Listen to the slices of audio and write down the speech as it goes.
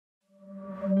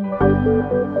I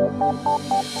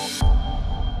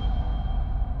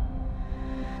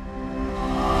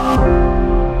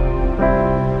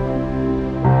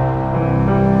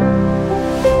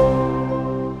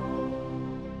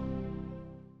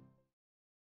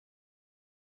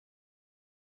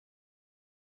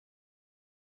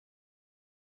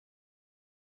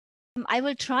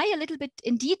will try a little bit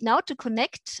indeed now to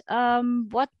connect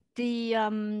what the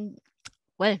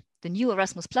the new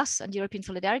Erasmus Plus and European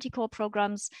Solidarity Corps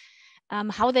programs,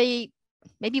 how they,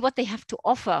 maybe what they have to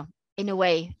offer in a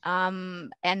way,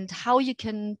 and how you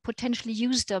can potentially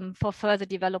use them for further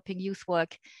developing youth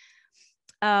work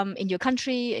in your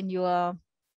country, in your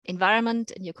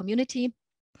environment, in your community.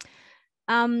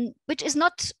 Which is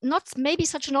not maybe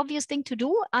such an obvious thing to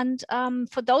do. And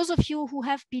for those of you who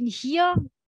have been here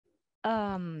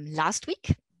last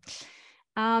week,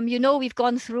 you know, we've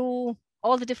gone through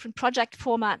all the different project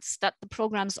formats that the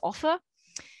programs offer.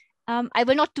 I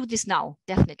will not do this now,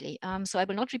 definitely. So I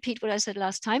will not repeat what I said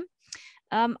last time.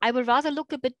 I will rather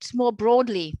look a bit more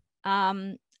broadly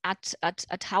at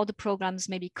how the programs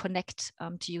maybe connect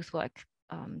to youth work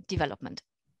development.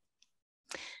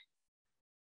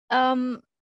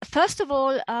 First of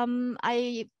all,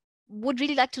 I would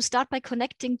really like to start by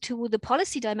connecting to the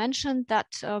policy dimension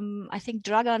that I think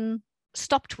Dragan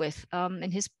stopped with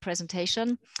in his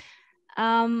presentation.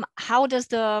 How does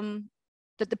the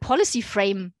policy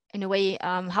frame, in a way,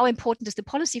 how important is the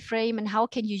policy frame, and how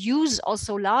can you use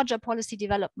also larger policy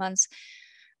developments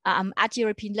at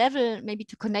European level, maybe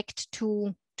to connect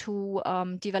to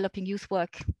developing youth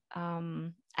work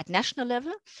at national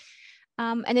level?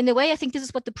 And in a way, I think this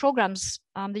is what the programs,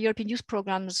 the European Youth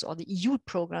Programs or the EU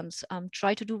programs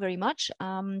try to do very much.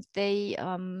 They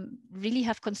really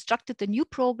have constructed the new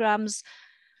programs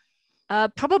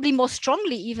probably more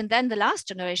strongly even than the last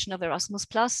generation of Erasmus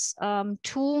Plus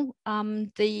to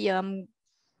the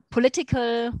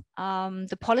political,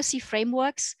 the policy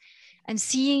frameworks, and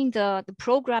seeing the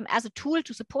program as a tool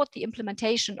to support the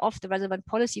implementation of the relevant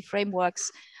policy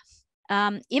frameworks.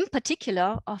 In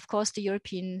particular, of course, the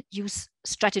European Youth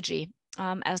Strategy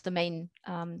as the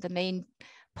main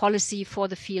policy for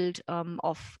the field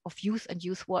of youth and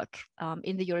youth work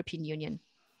in the European Union.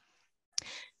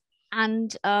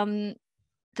 And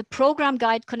the program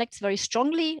guide connects very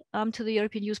strongly to the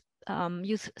European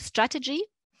Youth Strategy.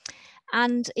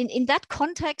 And in that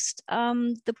context,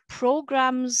 the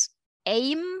program's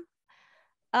aim,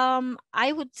 I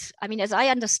mean, as I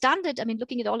understand it, I mean,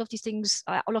 looking at all of these things,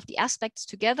 all of the aspects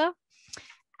together,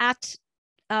 at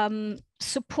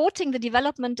supporting the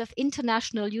development of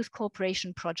international youth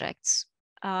cooperation projects,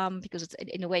 because it's,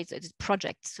 in a way, it's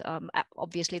projects,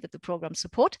 obviously, that the programs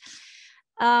support,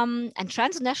 and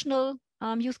transnational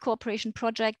youth cooperation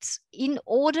projects in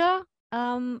order,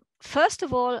 first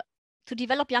of all, to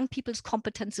develop young people's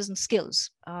competences and skills.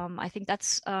 I think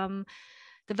that's the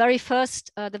very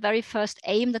first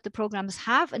aim that the programs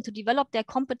have, and to develop their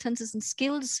competences and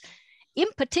skills, in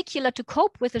particular to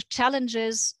cope with the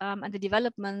challenges and the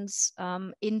developments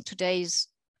in today's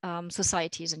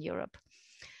societies in Europe.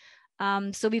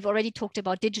 So we've already talked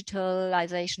about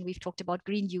digitalization, we've talked about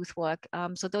green youth work,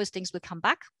 so those things will come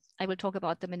back. I will talk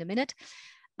about them in a minute.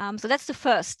 So that's the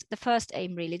first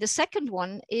aim, really. The second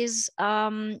one is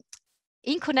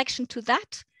in connection to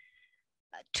that,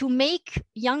 to make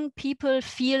young people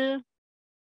feel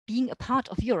being a part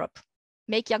of Europe,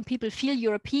 make young people feel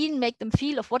European, make them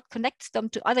feel of what connects them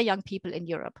to other young people in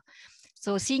Europe.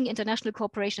 So seeing international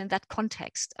cooperation in that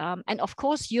context. And of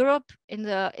course, Europe in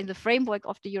the framework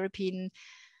of the European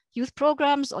youth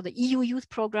programs or the EU youth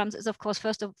programs is, of course,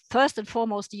 first and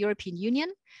foremost the European Union.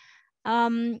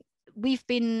 We've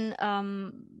been,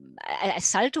 as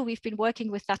SALTO, we've been working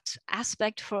with that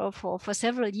aspect for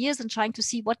several years and trying to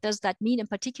see what does that mean in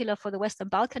particular for the Western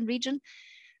Balkan region,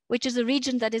 which is a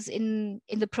region that is in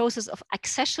the process of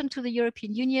accession to the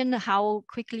European Union. How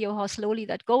quickly or how slowly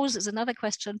that goes is another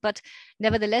question, but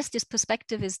nevertheless, this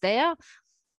perspective is there.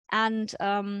 And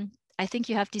I think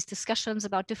you have these discussions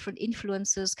about different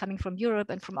influences coming from Europe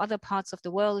and from other parts of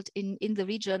the world in the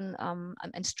region,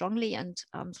 and strongly. And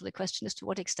so the question is, to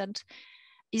what extent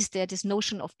is there this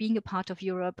notion of being a part of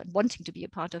Europe and wanting to be a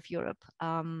part of Europe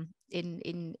in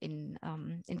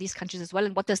these countries as well?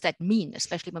 And what does that mean,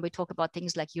 especially when we talk about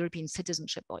things like European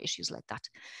citizenship or issues like that?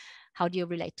 How do you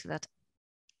relate to that?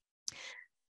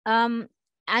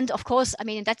 And of course, I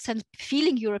mean, in that sense,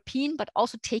 feeling European, but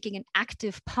also taking an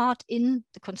active part in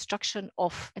the construction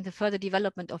of and the further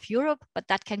development of Europe. But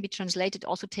that can be translated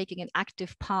also taking an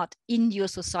active part in your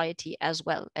society as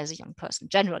well as a young person,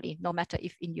 generally, no matter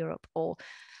if in Europe or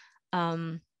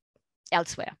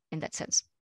elsewhere in that sense.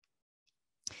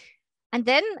 And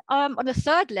then on a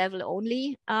third level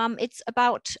only, it's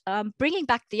about bringing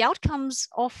back the outcomes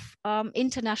of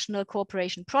international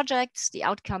cooperation projects, the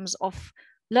outcomes of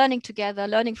learning together,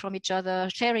 learning from each other,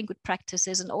 sharing good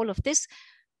practices, and all of this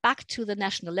back to the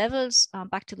national levels,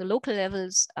 back to the local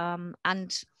levels,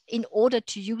 and in order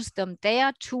to use them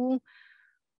there to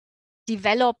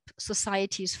develop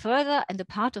societies further. And a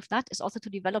part of that is also to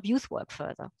develop youth work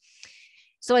further.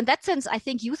 So in that sense, I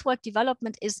think youth work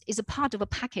development is a part of a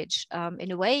package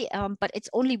in a way, but it's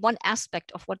only one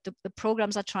aspect of what the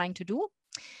programs are trying to do.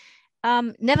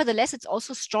 Nevertheless, it's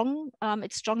also strong,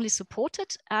 it's strongly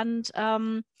supported, and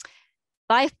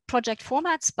by project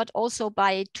formats, but also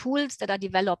by tools that are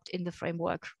developed in the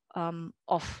framework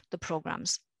of the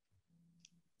programs.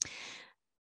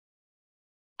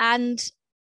 And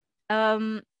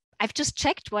I've just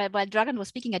checked while Dragan was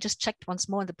speaking, I just checked once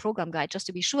more in the program guide just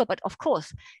to be sure. But of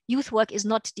course, youth work is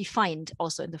not defined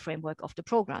also in the framework of the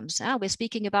programs. We're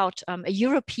speaking about a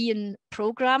European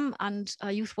program, and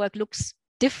youth work looks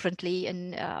differently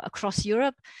in across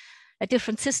Europe,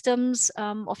 different systems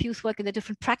of youth work and the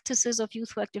different practices of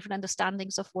youth work, different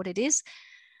understandings of what it is.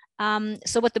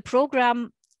 So what the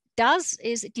program does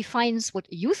is it defines what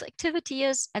a youth activity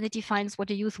is, and it defines what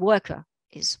a youth worker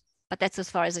is. But that's as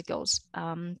far as it goes.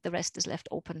 The rest is left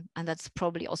open, and that's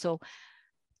probably also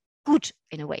good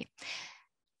in a way.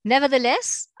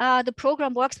 Nevertheless, the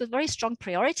program works with very strong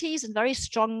priorities and very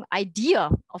strong idea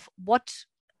of what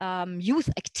youth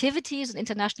activities and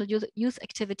international youth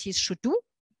activities should do.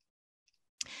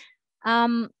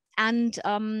 So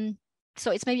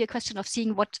it's maybe a question of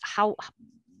seeing what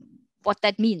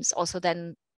that means also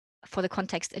then for the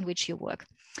context in which you work.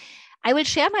 I will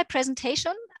share my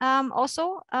presentation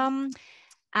also,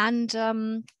 and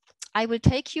I will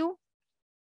take you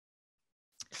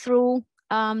through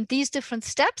these different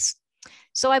steps.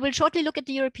 So I will shortly look at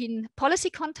the European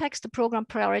policy context, the program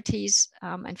priorities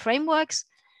and frameworks.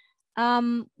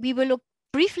 We will look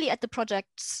briefly at the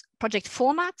project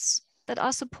formats that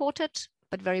are supported,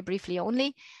 but very briefly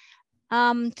only,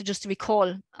 to just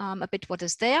recall a bit what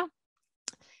is there.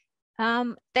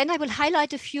 Then I will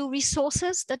highlight a few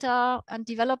resources that are and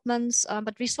developments,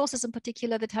 but resources in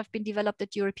particular that have been developed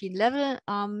at European level,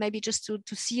 maybe just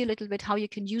to see a little bit how you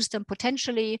can use them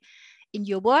potentially in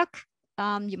your work.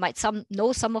 You might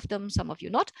know some of them, some of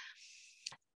you not.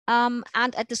 And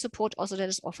at the support also that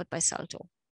is offered by SALTO.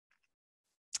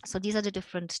 So these are the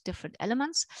different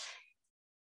elements.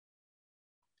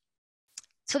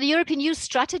 So the European Youth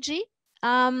Strategy.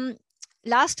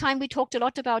 Last time we talked a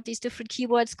lot about these different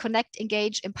keywords: connect,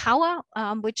 engage, empower,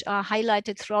 which are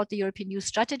highlighted throughout the European Youth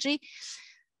Strategy.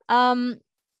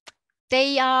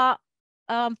 They are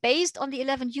based on the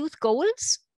 11 youth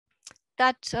goals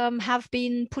that have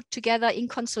been put together in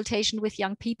consultation with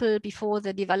young people before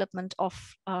the development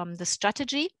of the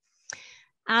strategy.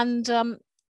 And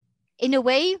in a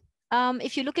way,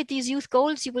 if you look at these youth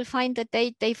goals, you will find that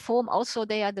they form also,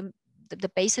 they are the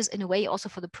basis in a way also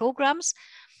for the programs.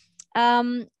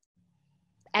 And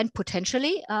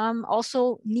potentially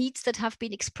also needs that have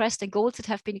been expressed and goals that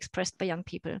have been expressed by young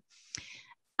people.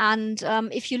 And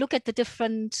if you look at the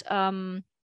different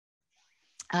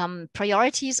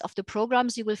priorities of the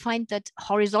programs, you will find that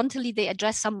horizontally they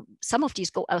address some of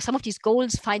these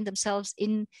goals find themselves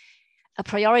in a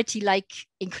priority like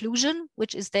inclusion,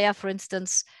 which is there, for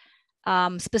instance,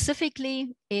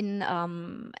 specifically in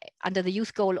under the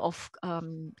youth goal of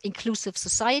inclusive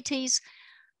societies.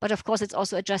 But of course, it's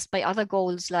also addressed by other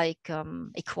goals like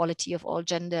equality of all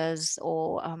genders,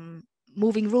 or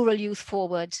moving rural youth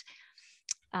forward,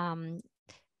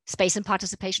 space and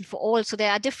participation for all. So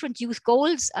there are different youth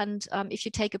goals. And if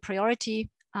you take a priority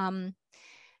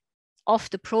of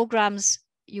the programs,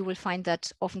 you will find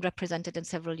that often represented in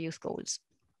several youth goals.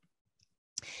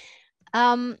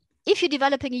 If you're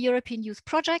developing a European youth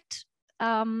project,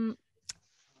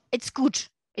 it's good.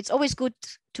 It's always good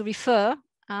to refer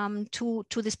to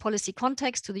this policy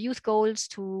context, to the youth goals,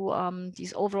 to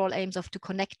these overall aims of to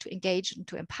connect, to engage, and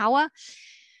to empower.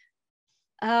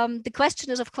 The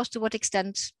question is, of course, to what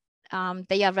extent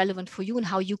they are relevant for you and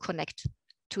how you connect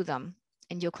to them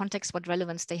in your context, what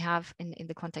relevance they have in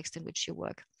the context in which you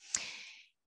work.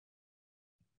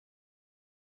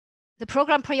 The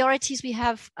program priorities we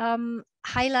have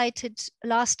highlighted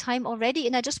last time already,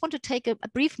 and I just want to take a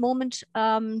brief moment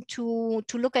to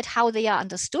look at how they are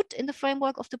understood in the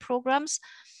framework of the programs.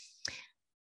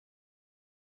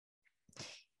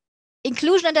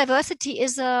 Inclusion and diversity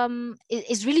is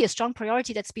really a strong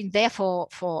priority that's been there for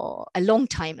a long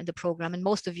time in the program. And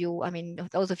most of you, I mean,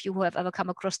 those of you who have ever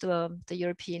come across the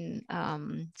European,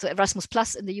 so Erasmus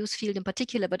Plus in the youth field in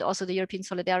particular, but also the European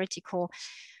Solidarity Corps,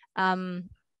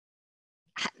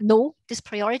 know this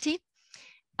priority.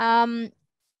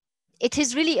 It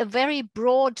is really a very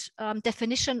broad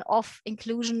definition of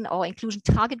inclusion or inclusion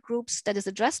target groups that is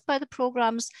addressed by the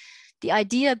programs. The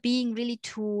idea being really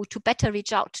to better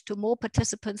reach out to more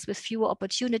participants with fewer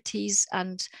opportunities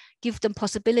and give them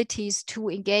possibilities to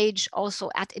engage also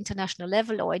at international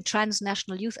level or in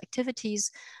transnational youth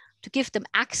activities, to give them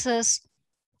access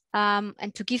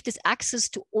and to give this access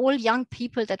to all young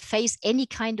people that face any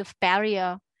kind of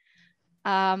barrier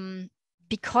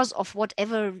because of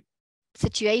whatever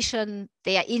situation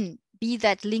they are in, be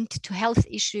that linked to health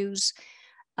issues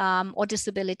or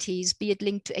disabilities, be it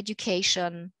linked to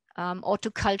education or to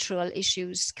cultural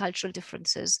issues, cultural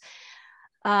differences,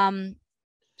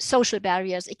 social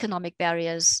barriers, economic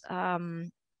barriers,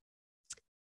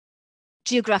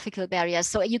 geographical barriers.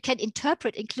 So you can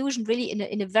interpret inclusion really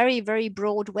in a very, very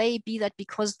broad way, be that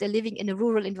because they're living in a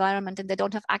rural environment and they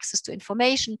don't have access to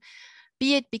information,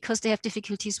 be it because they have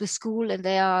difficulties with school and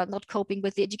they are not coping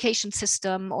with the education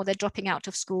system or they're dropping out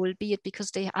of school, be it because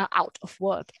they are out of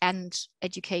work and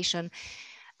education,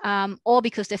 or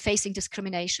because they're facing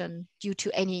discrimination due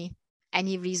to any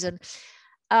reason.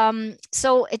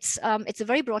 So it's a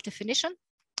very broad definition,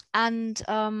 and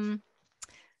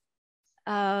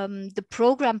the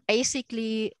program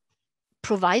basically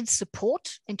provides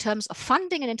support in terms of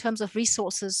funding and in terms of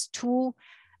resources to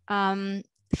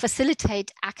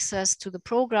facilitate access to the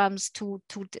programs to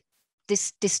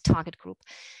this target group.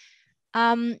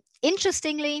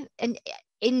 Interestingly,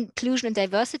 inclusion and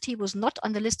diversity was not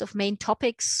on the list of main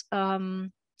topics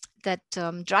that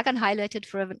Dragan highlighted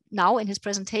for now in his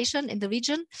presentation in the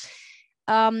region.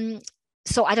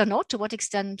 So I don't know to what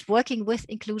extent working with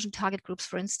inclusion target groups,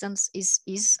 for instance,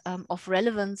 is of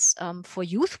relevance for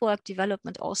youth work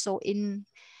development also in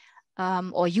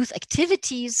or youth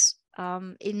activities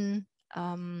in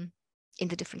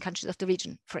the different countries of the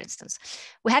region, for instance.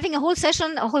 We're having a whole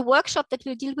session, a whole workshop that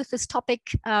will deal with this topic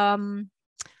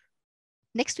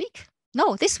next week?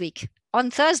 No, this week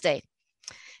on Thursday.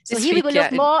 So here we will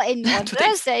look more on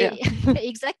Thursday. Yeah.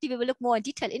 Exactly, we will look more in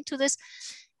detail into this.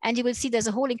 And you will see there's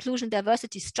a whole inclusion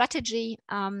diversity strategy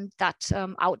that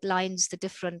outlines the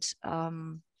different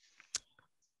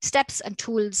steps and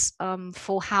tools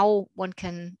for how one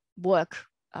can work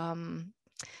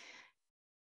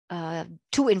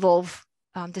to involve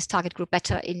this target group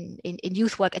better in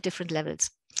youth work at different levels.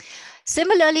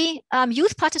 Similarly,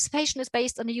 youth participation is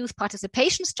based on a youth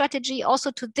participation strategy.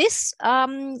 Also to this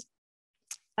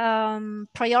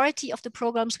priority of the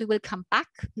programs, we will come back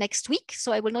next week.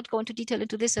 So I will not go into detail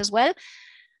into this as well.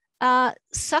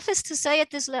 Suffice to say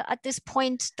at this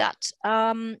point that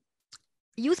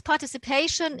youth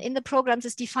participation in the programs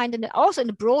is defined also in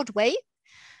a broad way,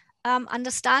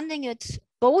 understanding it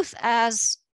both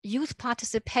as youth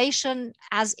participation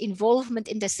as involvement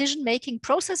in decision-making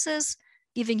processes,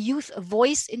 giving youth a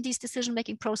voice in these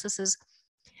decision-making processes,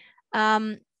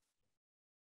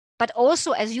 but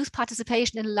also as youth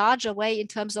participation in a larger way in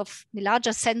terms of the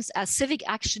larger sense as civic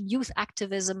action, youth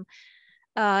activism,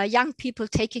 young people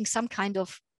taking some kind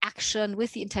of action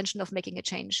with the intention of making a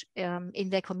change in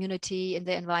their community, in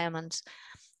their environment,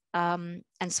 and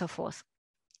so forth.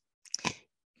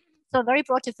 So very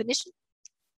broad definition.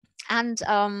 And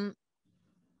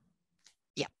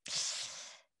yeah,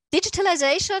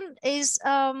 digitalization is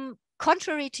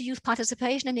contrary to youth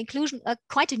participation and inclusion,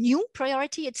 quite a new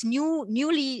priority. It's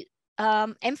newly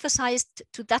emphasized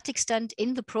to that extent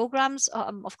in the programs.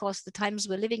 Of course, the times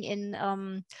we're living in,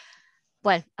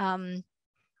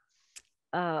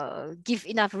 give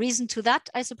enough reason to that,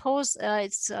 I suppose.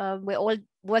 We're all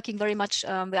working very much,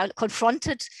 we are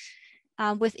confronted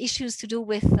with issues to do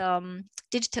with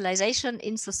digitalization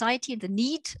in society and the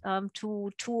need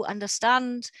to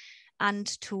understand and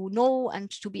to know and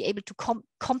to be able to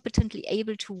competently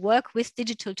able to work with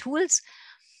digital tools.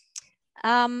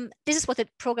 This is what the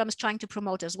program is trying to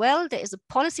promote as well. There is a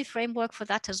policy framework for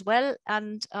that as well.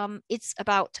 And it's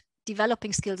about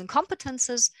developing skills and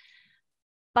competences,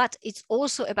 but it's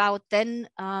also about then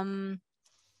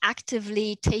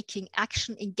actively taking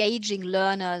action, engaging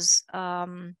learners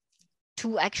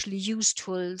to actually use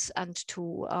tools and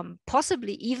to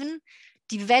possibly even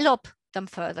develop them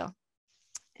further.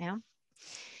 Yeah.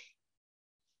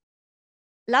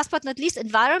 Last but not least,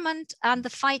 environment and the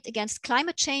fight against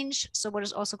climate change. So what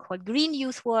is also called green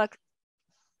youth work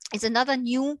is another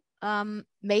new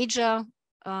major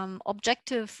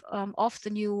objective of the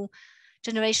new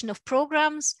generation of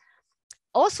programs.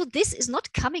 Also, this is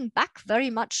not coming back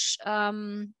very much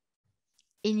in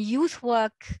youth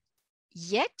work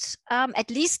yet, at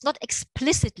least not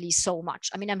explicitly so much.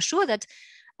 I mean, I'm sure that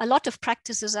a lot of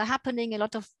practices are happening. A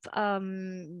lot of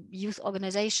youth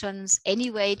organizations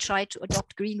anyway try to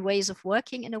adopt green ways of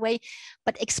working in a way,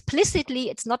 but explicitly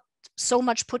it's not so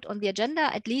much put on the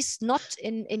agenda, at least not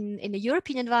in a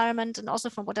European environment. And also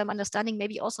from what I'm understanding,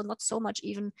 maybe also not so much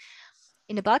even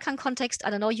in a Balkan context. I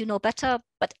don't know, you know better,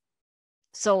 but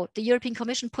so the European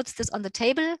Commission puts this on the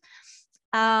table.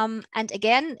 And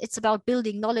again, it's about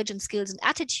building knowledge and skills and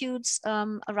attitudes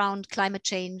around climate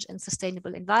change and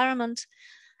sustainable environment.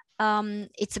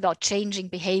 It's about changing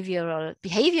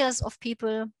behaviors of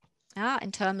people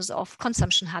in terms of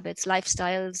consumption habits,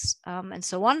 lifestyles, and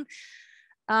so on.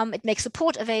 It makes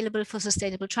support available for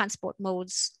sustainable transport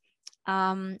modes.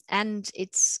 And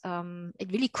it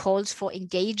really calls for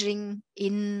engaging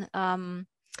in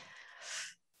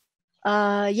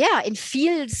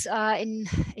fields, in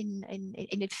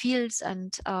fields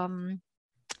and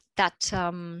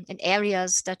in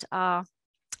areas that are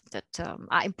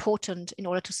important in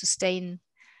order to sustain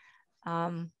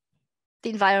the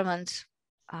environment,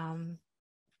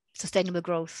 sustainable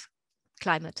growth,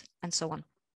 climate, and so on.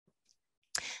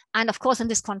 And of course, in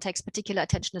this context, particular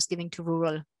attention is given to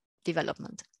rural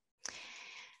development.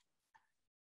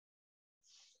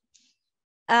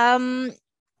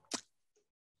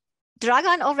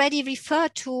 Dragan already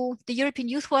referred to the European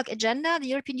Youth Work Agenda. The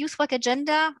European Youth Work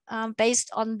Agenda,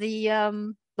 based on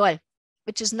the,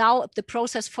 which is now the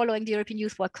process following the European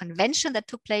Youth Work Convention that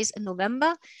took place in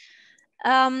November,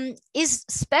 is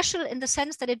special in the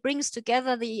sense that it brings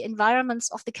together the environments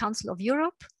of the Council of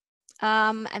Europe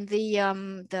and the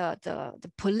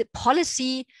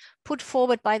policy put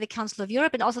forward by the Council of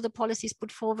Europe, and also the policies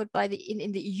put forward by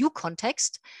in the EU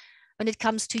context when it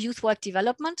comes to youth work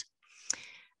development.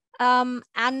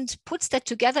 And puts that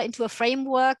together into a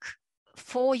framework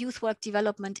for youth work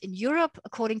development in Europe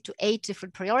according to 8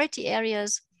 different priority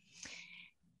areas.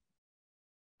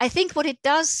 I think what it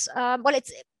does, why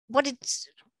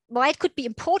it could be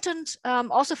important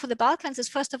also for the Balkans is,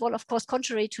 first of all, of course,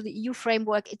 contrary to the EU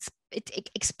framework, it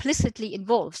explicitly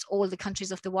involves all the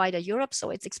countries of the wider Europe.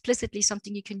 So it's explicitly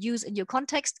something you can use in your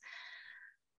context.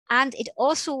 And it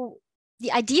also,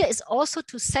 the idea is also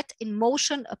to set in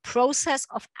motion a process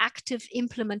of active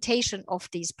implementation of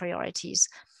these priorities.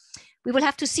 We will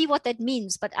have to see what that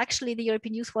means, but actually the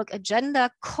European Youth Work Agenda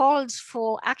calls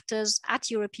for actors at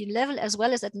European level as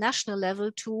well as at national level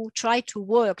to try to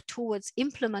work towards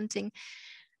implementing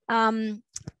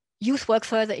youth work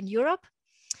further in Europe.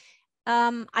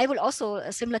 I will also,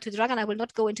 similar to Dragan, I will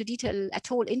not go into detail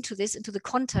at all into the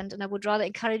content, and I would rather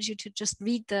encourage you to just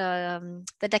read the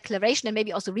declaration and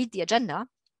maybe also read the agenda.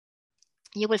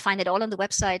 You will find it all on the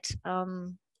website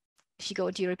if you go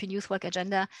into European Youth Work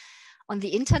Agenda on the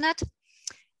internet.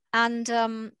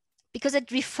 And because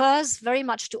it refers very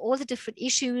much to all the different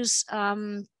issues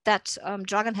that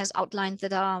Dragan has outlined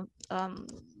that are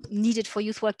needed for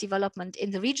youth work development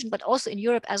in the region, but also in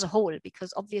Europe as a whole,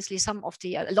 because obviously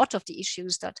a lot of the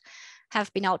issues that have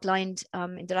been outlined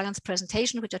in Dragan's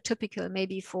presentation, which are typical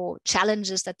maybe for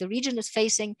challenges that the region is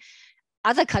facing,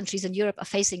 other countries in Europe are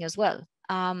facing as well.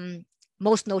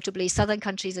 Most notably, southern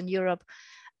countries in Europe.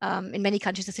 In many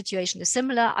countries, the situation is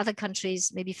similar. Other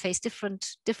countries maybe face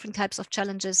different types of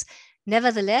challenges.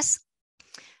 Nevertheless,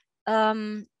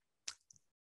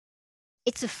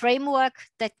 it's a framework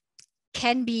that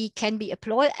can be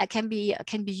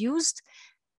used.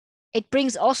 It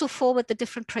brings also forward the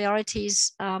different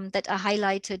priorities that are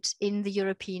highlighted in the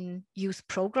European youth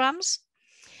programs.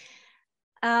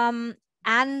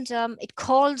 And it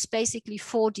calls basically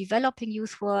for developing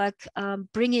youth work,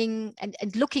 bringing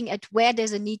and looking at where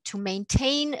there's a need to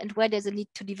maintain and where there's a need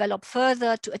to develop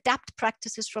further, to adapt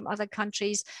practices from other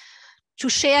countries, to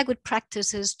share good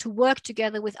practices, to work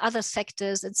together with other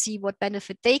sectors and see what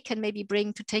benefit they can maybe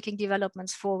bring to taking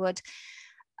developments forward,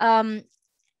 and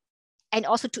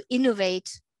also to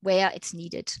innovate where it's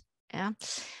needed. Yeah.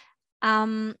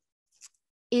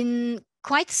 In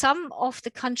quite some of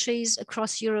the countries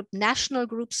across Europe, national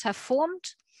groups have formed,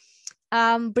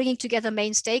 bringing together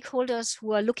main stakeholders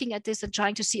who are looking at this and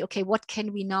trying to see, okay, what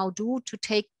can we now do to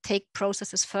take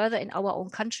processes further in our own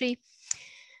country?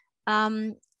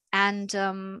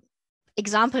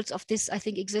 Examples of this, I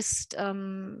think, exist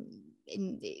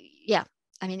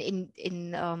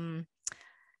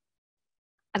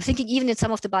I'm thinking even in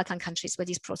some of the Balkan countries where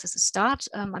these processes start.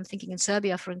 I'm thinking in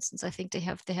Serbia, for instance. I think they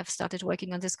have started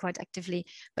working on this quite actively,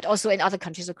 but also in other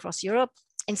countries across Europe.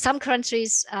 In some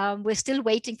countries, we're still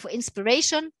waiting for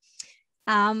inspiration,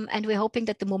 and we're hoping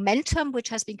that the momentum which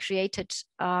has been created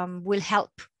will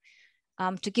help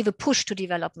to give a push to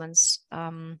developments,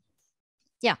 in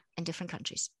different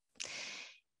countries.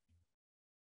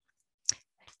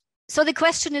 So the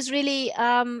question is really,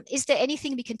 is there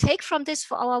anything we can take from this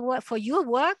for our work, for your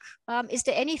work? Is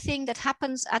there anything that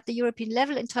happens at the European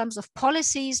level in terms of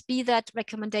policies, be that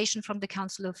recommendation from the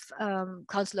Council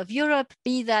of Europe,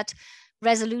 be that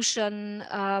resolution,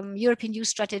 European Youth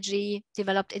Strategy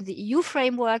developed in the EU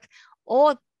framework,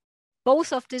 or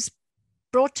both of this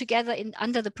brought together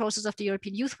under the process of the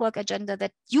European Youth Work Agenda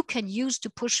that you can use to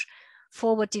push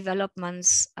forward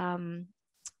developments in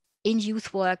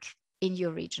youth work in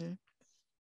your region.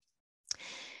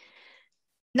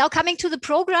 Now coming to the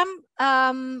program,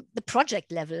 the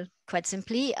project level, quite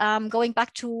simply, going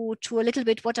back to a little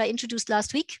bit what I introduced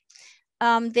last week.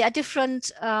 There are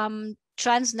different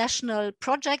transnational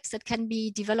projects that can be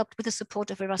developed with the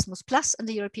support of Erasmus+ and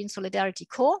the European Solidarity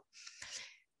Corps.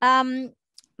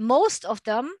 Most of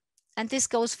them, and this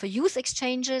goes for youth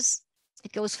exchanges,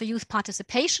 it goes for youth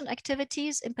participation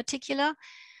activities in particular,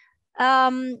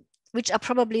 which are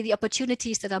probably the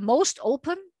opportunities that are most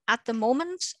open at the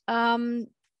moment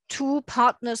to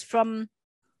partners from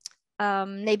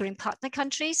neighboring partner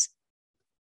countries.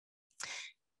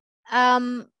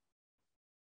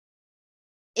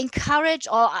 Encourage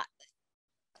or are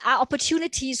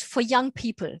opportunities for young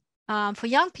people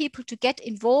to get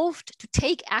involved, to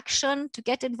take action, to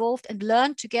get involved and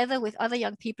learn together with other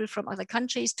young people from other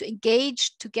countries, to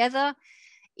engage together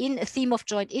in a theme of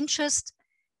joint interest,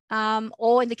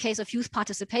 or in the case of youth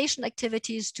participation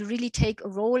activities, to really take a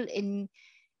role in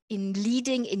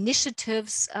leading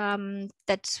initiatives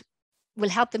that will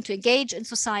help them to engage in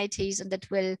societies and that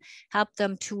will help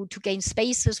them to gain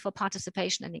spaces for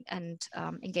participation and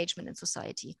engagement in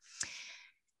society.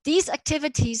 These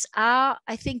activities are,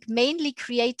 I think, mainly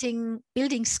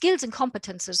building skills and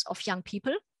competences of young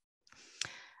people.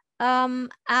 In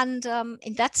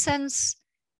that sense,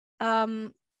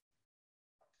 and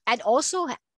also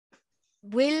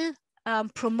will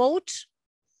promote,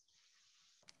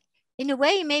 in a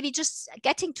way, maybe just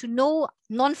getting to know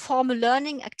non-formal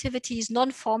learning activities,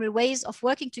 non-formal ways of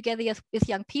working together with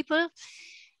young people,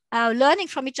 learning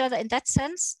from each other in that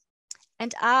sense,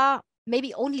 and are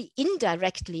maybe only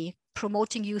indirectly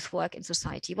promoting youth work in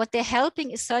society. What they're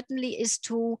helping is certainly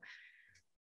to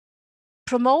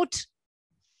promote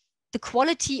the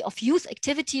quality of youth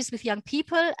activities with young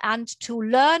people and to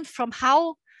learn from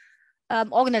how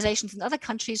organizations in other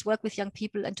countries work with young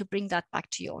people and to bring that back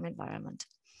to your own environment.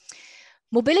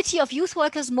 Mobility of youth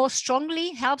workers more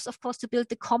strongly helps, of course, to build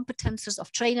the competences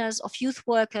of trainers, of youth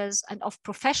workers, and of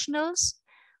professionals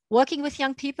working with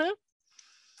young people,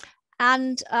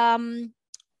 and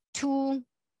to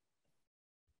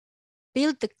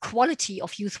build the quality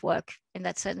of youth work in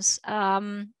that sense,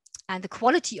 and the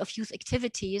quality of youth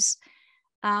activities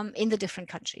in the different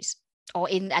countries or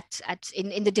in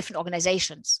the different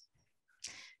organizations.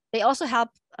 They also help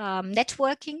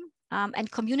networking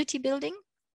and community building.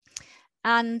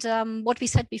 And what we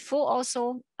said before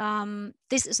also,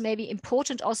 this is maybe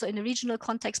important also in a regional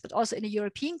context, but also in a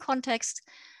European context,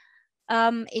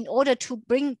 in order to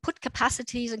put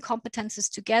capacities and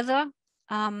competences together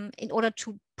in order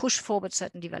to push forward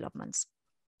certain developments.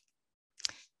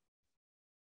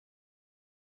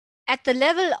 At the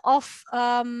level of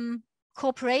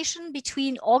cooperation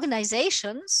between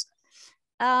organizations,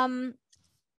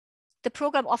 the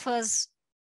program offers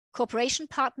cooperation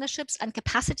partnerships and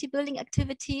capacity building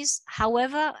activities.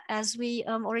 However, as we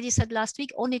already said last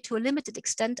week, only to a limited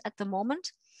extent at the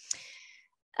moment.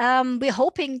 We're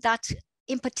hoping that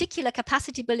in particular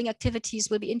capacity building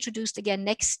activities will be introduced again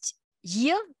next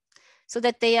year, so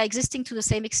that they are existing to the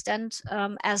same extent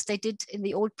as they did in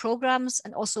the old programs,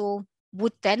 and also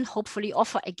would then hopefully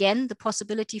offer again the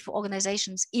possibility for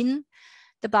organizations in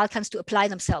the Balkans to apply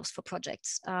themselves for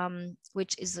projects,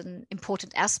 which is an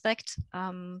important aspect,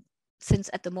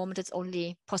 since at the moment it's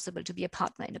only possible to be a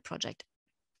partner in a project.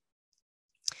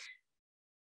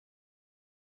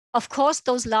 Of course,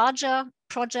 those larger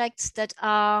projects that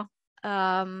are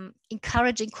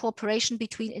encouraging cooperation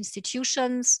between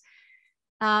institutions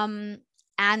and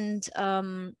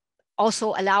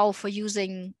also allow for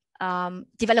using,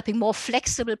 developing more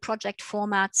flexible project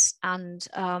formats and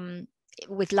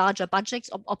with larger budgets,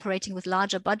 operating with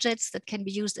larger budgets that can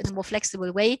be used in a more flexible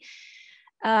way,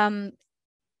 can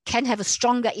have a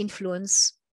stronger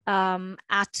influence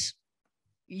at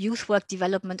youth work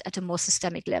development at a more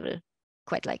systemic level,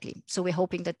 quite likely. So we're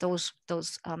hoping that those will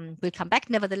come back.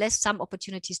 Nevertheless, some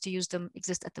opportunities to use them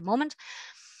exist at the moment.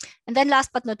 And then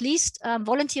last but not least,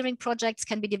 volunteering projects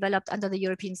can be developed under the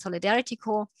European Solidarity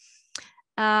Corps.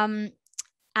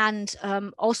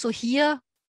 Also here,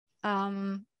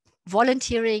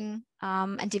 volunteering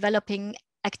and developing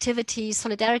activities,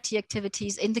 solidarity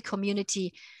activities in the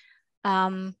community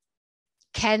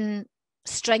can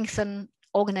strengthen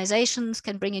organizations,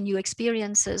 can bring in new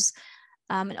experiences,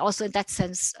 and also in that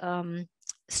sense,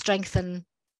 strengthen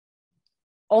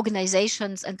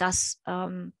organizations and thus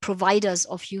providers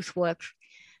of youth work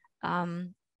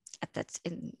in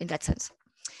that sense.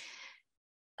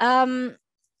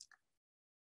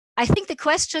 I think the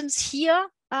questions here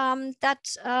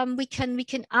that we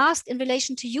can ask in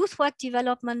relation to youth work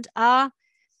development are,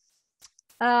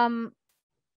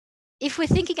 if we're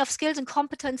thinking of skills and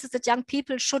competences that young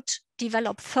people should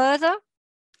develop further,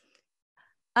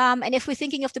 and if we're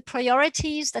thinking of the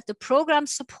priorities that the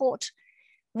programs support,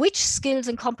 which skills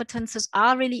and competences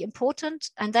are really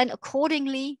important, and then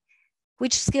accordingly,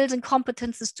 which skills and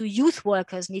competences do youth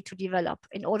workers need to develop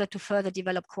in order to further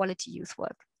develop quality youth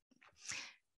work,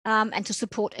 and to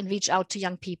support and reach out to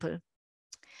young people.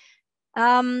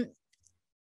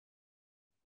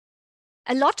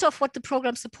 A lot of what the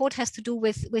program support has to do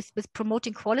with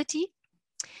promoting quality,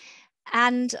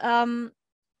 and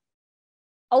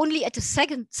only at the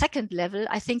second level,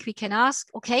 I think we can ask,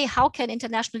 okay, how can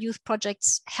international youth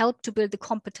projects help to build the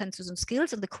competences and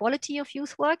skills and the quality of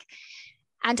youth work?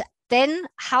 And then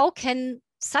how can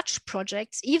such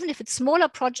projects, even if it's smaller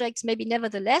projects, maybe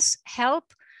nevertheless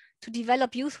help to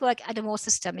develop youth work at a more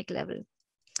systemic level?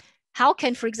 How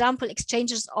can, for example,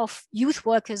 exchanges of youth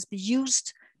workers be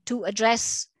used to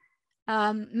address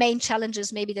main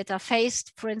challenges maybe that are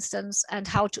faced, for instance, and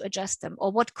how to address them, or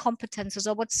what competences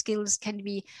or what skills can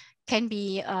be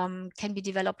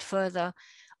developed further,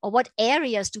 or what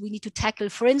areas do we need to tackle,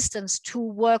 for instance, to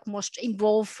work more,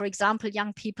 involve, for example,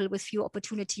 young people with few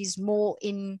opportunities more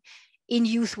in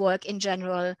youth work in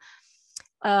general,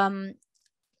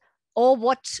 or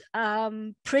what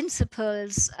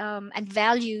principles and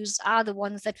values are the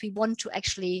ones that we want to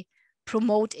actually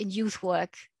promote in youth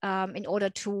work in order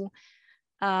to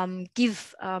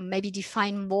maybe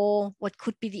define more what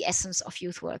could be the essence of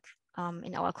youth work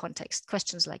in our context.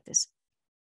 Questions like this.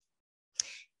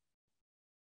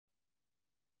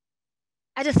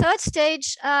 At a third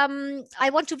stage, I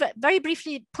want to very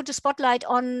briefly put a spotlight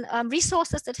on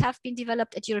resources that have been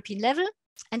developed at European level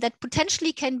and that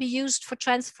potentially can be used for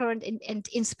transfer and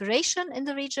inspiration in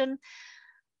the region.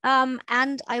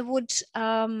 And I would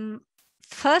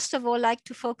first of all like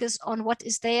to focus on what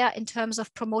is there in terms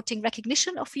of promoting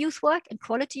recognition of youth work and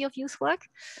quality of youth work.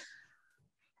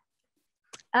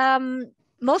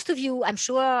 Most of you, I'm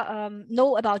sure,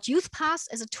 know about Youth Pass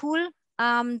as a tool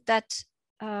that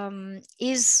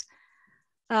is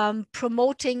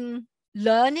promoting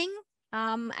learning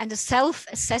and a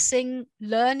self-assessing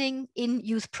learning in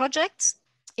youth projects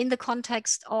in the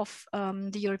context of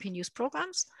the European youth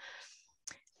programs.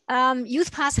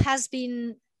 Youth Pass has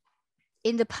been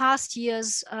in the past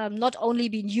years not only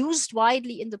been used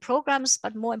widely in the programs,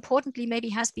 but more importantly, maybe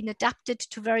has been adapted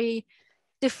to very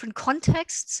different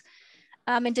contexts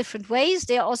in different ways.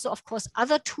 There are also, of course,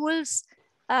 other tools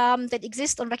that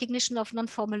exist on recognition of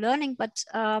non-formal learning, but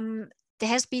there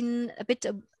has been a bit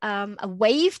a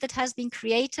wave that has been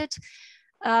created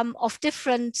of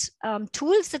different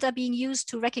tools that are being used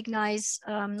to recognize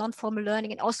non-formal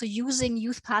learning, and also using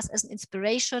Youth Pass as an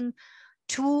inspiration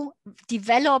to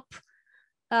develop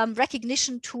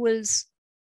recognition tools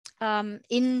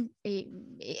in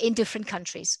different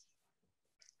countries.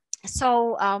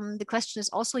 So the question is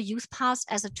also Youth Pass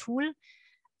as a tool.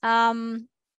 Can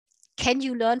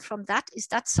you learn from that? Is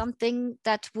that something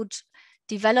that would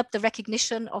develop the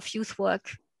recognition of youth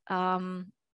work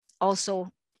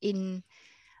also in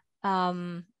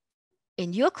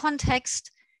your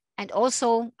context, and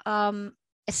also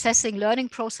assessing learning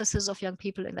processes of young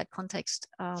people in that context?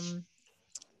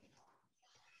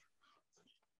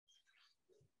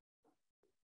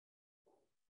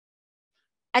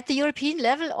 At the European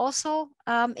level also,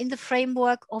 in the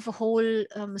framework of a whole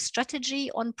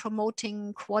strategy on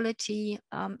promoting quality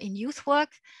in youth work,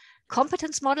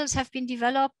 competence models have been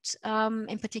developed,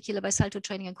 in particular by SALTO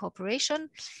Training and Cooperation.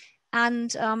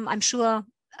 And I'm sure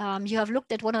you have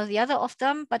looked at one or the other of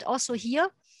them, but also here,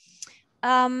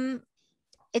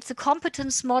 it's a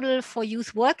competence model for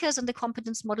youth workers and the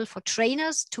competence model for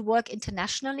trainers to work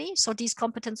internationally. So these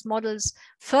competence models,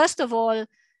 first of all,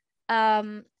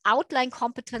 outline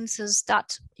competences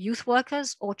that youth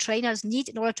workers or trainers need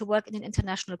in order to work in an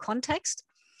international context.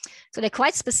 So they're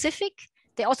quite specific.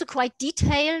 They're also quite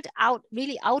detailed,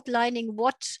 really outlining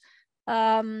what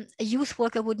a youth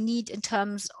worker would need in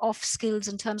terms of skills,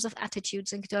 in terms of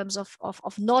attitudes, in terms of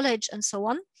knowledge, and so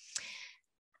on.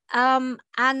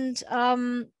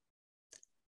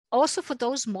 Also for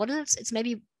those models, it's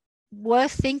maybe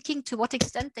worth thinking to what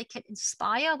extent they can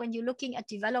inspire when you're looking at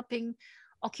developing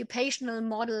occupational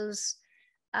models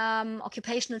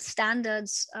occupational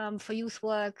standards for youth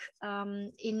work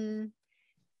in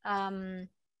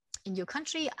your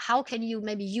country? How can you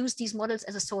maybe use these models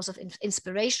as a source of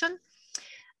inspiration?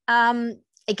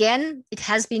 Again, it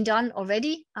has been done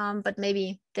already, but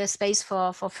maybe there's space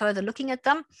for further looking at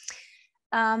them.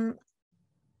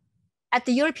 At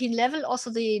the European level, also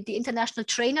the International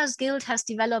Trainers Guild has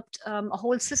developed a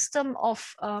whole system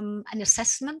of an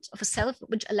assessment of a self,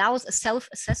 which allows a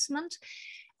self-assessment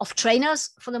of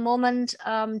trainers for the moment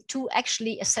to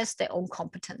actually assess their own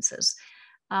competences.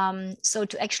 So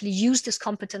to actually use this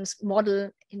competence model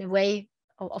in a way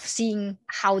of seeing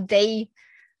how they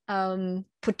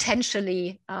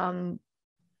potentially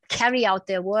carry out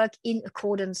their work in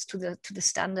accordance to the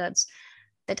standards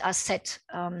that are set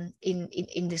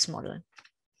in this model.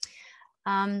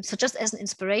 So just as an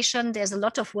inspiration, there's a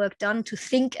lot of work done to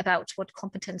think about what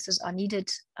competences are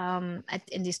needed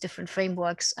in these different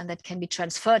frameworks, and that can be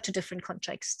transferred to different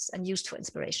contexts and used for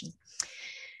inspiration.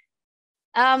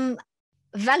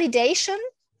 Validation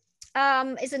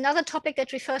is another topic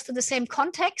that refers to the same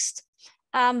context.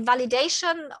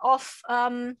 Validation of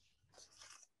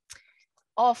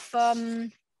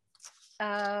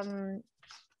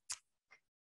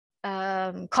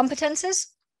competences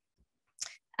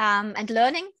and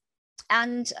learning.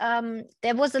 And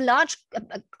there was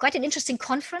quite an interesting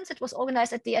conference that was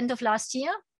organized at the end of last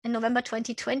year in November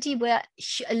 2020, where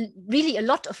really a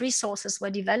lot of resources were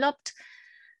developed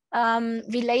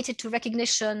related to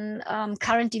recognition,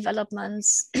 current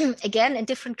developments. Again, in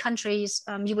different countries,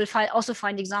 you will also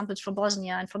find examples from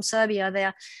Bosnia and from Serbia.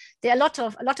 There are a lot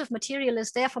of material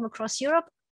is there from across Europe,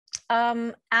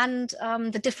 and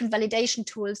the different validation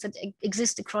tools that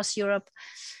exist across Europe.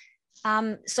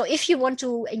 So if you want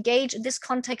to engage in this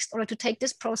context or to take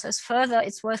this process further,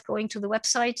 it's worth going to the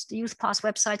website, the Youth Pass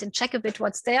website, and check a bit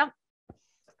what's there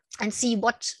and see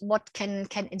what can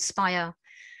inspire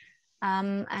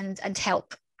and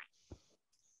help.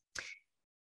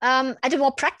 At a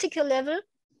more practical level,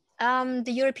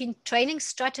 the European training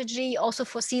strategy also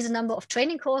foresees a number of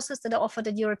training courses that are offered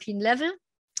at European level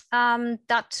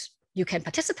that you can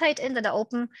participate in, that are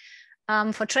open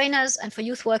for trainers and for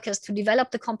youth workers to develop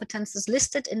the competences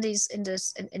listed in these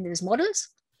models.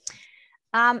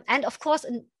 And of course,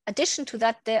 in addition to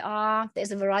that,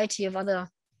 there's a variety of other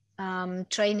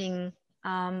training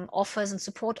offers and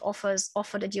support offers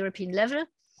offered at European level.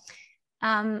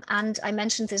 And I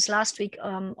mentioned this last week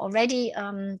already,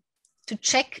 to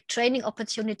check training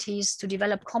opportunities to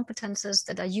develop competences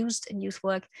that are used in youth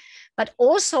work, but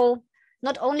also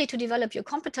not only to develop your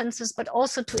competences, but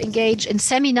also to engage in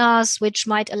seminars, which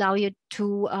might allow you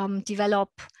to develop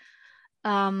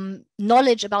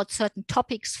knowledge about certain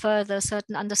topics further,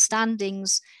 certain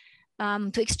understandings,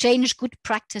 to exchange good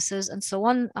practices and so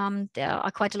on. There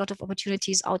are quite a lot of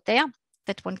opportunities out there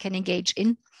that one can engage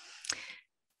in.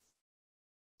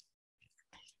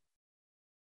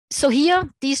 So here,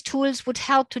 these tools would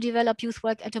help to develop youth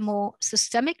work at a more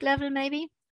systemic level, maybe.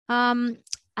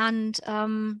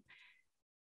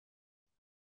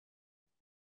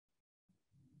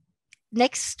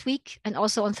 Next week and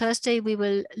also on Thursday, we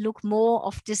will look more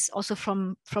of this also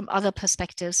from other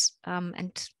perspectives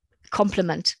and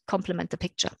complement the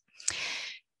picture.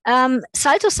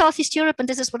 SALTO South East Europe, and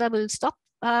this is what I will stop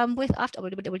with after,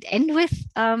 what I will end with,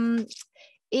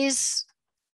 is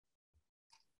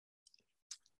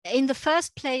in the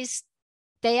first place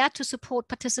there to support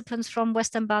participants from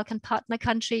Western Balkan partner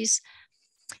countries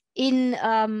in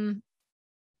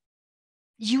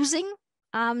using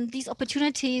these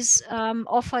opportunities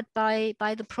offered by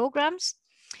the programs.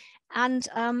 And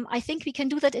I think we can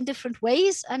do that in different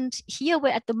ways. And here we're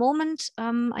at the moment,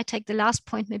 I take the last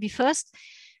point maybe first,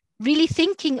 really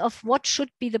thinking of what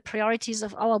should be the priorities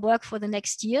of our work for the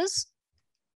next years.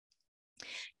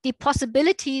 The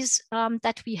possibilities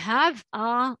that we have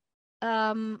are,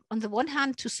 on the one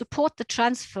hand, to support the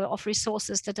transfer of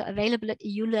resources that are available at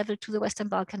EU level to the Western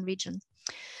Balkan region.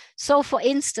 So for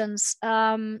instance,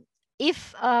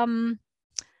 if the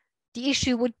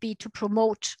issue would be to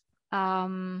promote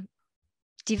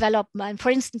development,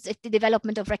 for instance, the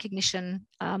development of recognition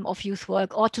of youth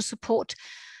work, or to support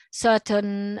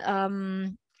certain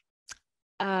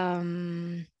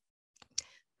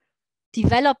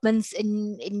developments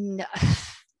in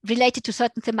related to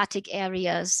certain thematic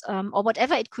areas, or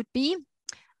whatever it could be,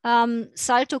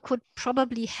 SALTO could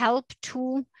probably help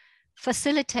to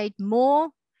facilitate more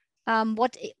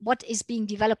what is being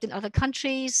developed in other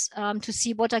countries, to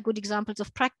see what are good examples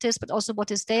of practice, but also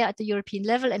what is there at the European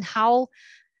level and how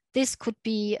this could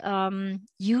be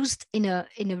used in a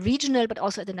regional, but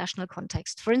also at the national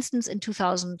context. For instance, in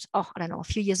 2000, I don't know, a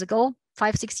few years ago,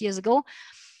 5-6 years ago,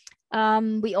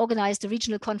 we organized a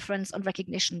regional conference on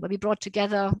recognition where we brought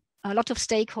together a lot of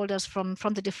stakeholders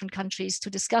from the different countries to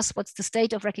discuss what's the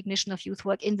state of recognition of youth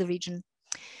work in the region.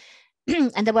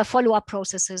 And there were follow-up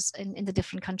processes in the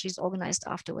different countries organized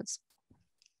afterwards.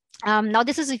 Now,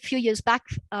 this is a few years back.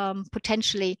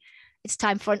 Potentially, it's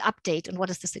time for an update on what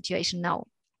is the situation now.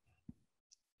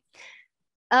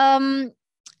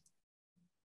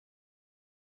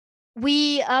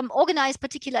 We organize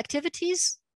particular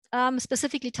activities,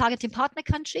 specifically targeting partner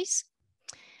countries,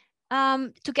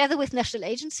 together with national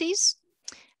agencies.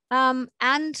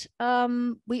 And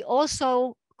we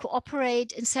also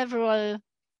cooperate in several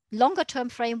longer-term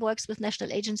frameworks with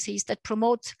national agencies that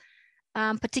promote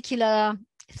particular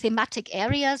thematic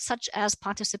areas such as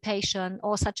participation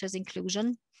or such as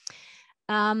inclusion.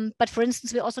 But for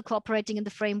instance, we're also cooperating in the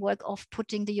framework of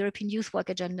putting the European Youth Work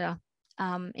Agenda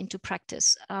into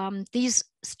practice. These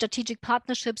strategic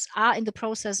partnerships are in the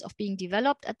process of being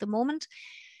developed at the moment.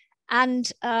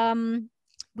 And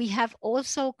we have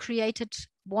also created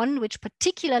one which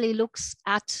particularly looks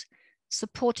at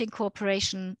supporting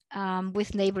cooperation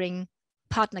with neighboring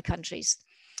partner countries.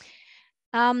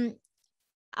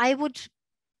 I would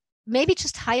maybe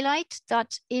just highlight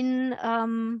that in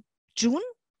June,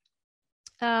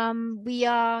 we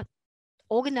are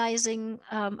organizing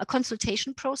a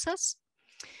consultation process.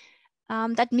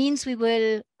 That means we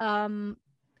will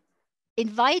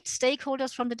invite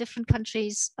stakeholders from the different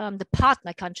countries, the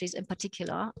partner countries in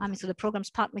particular, so the program's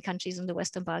partner countries in the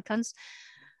Western Balkans,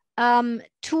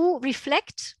 to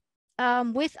reflect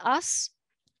with us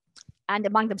and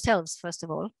among themselves, first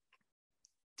of all,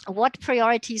 what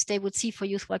priorities they would see for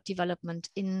youth work development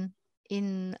in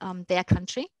their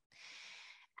country.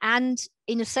 And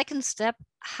in a second step,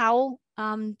 how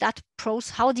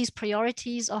these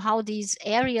priorities or how these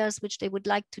areas which they would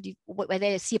like to, where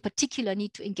they see a particular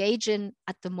need to engage in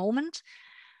at the moment,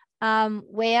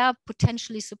 where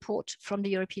potentially support from the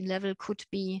European level could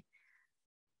be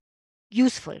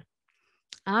useful.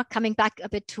 Coming back a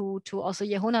bit to also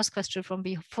Jehona's question from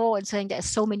before and saying there's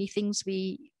so many things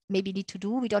we maybe need to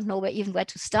do. We don't know even where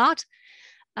to start.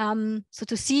 So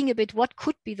to seeing a bit what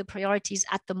could be the priorities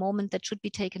at the moment that should be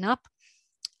taken up,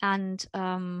 and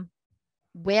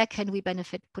where can we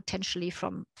benefit potentially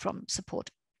from support.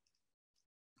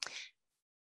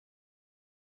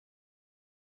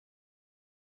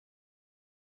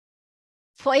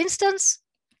 For instance,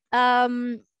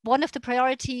 one of the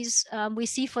priorities we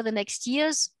see for the next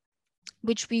years,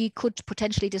 which we could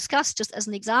potentially discuss just as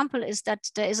an example, is that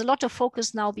there is a lot of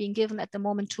focus now being given at the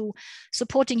moment to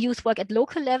supporting youth work at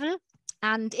local level.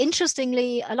 And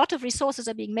interestingly, a lot of resources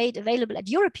are being made available at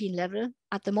European level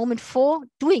at the moment for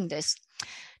doing this.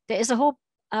 There is a whole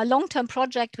long-term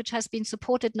project which has been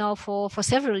supported now for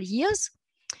several years,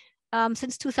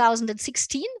 since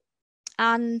 2016.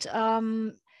 And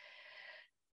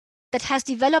that has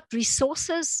developed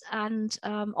resources and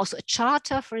also a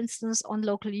charter, for instance, on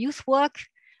local youth work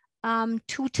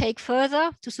to take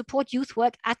further to support youth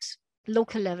work at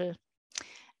local level.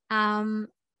 And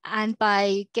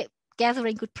by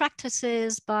gathering good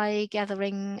practices, by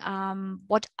gathering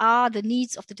what are the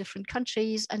needs of the different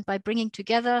countries, and by bringing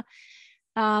together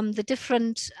the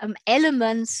different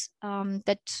elements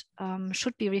that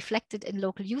should be reflected in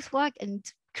local youth work,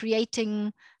 and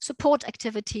creating support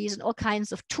activities and all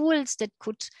kinds of tools that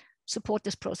could support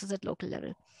this process at local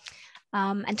level.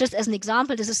 And just as an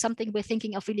example, this is something we're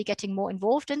thinking of really getting more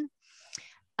involved in,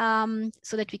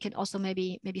 so that we can also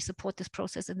maybe support this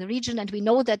process in the region. And we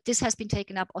know that this has been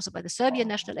taken up also by the Serbian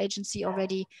National Agency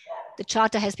already. The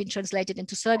charter has been translated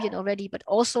into Serbian already, but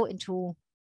also into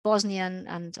Bosnian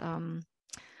and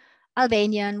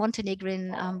Albanian,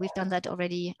 Montenegrin. We've done that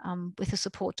already with the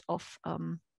support of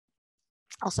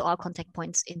also our contact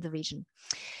points in the region.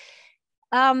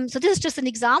 So this is just an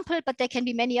example, but there can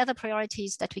be many other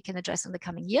priorities that we can address in the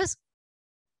coming years.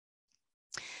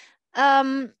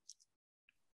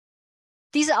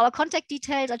 These are our contact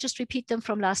details. I'll just repeat them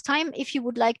from last time. If you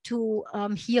would like to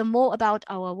hear more about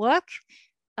our work,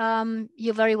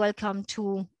 you're very welcome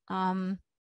to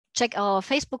check our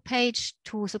Facebook page,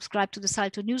 to subscribe to the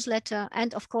SALTO newsletter,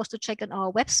 and of course to check on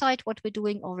our website what we're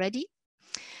doing already.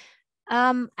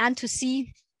 And to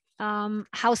see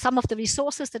how some of the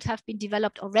resources that have been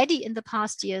developed already in the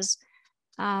past years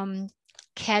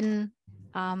can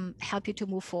help you to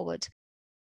move forward.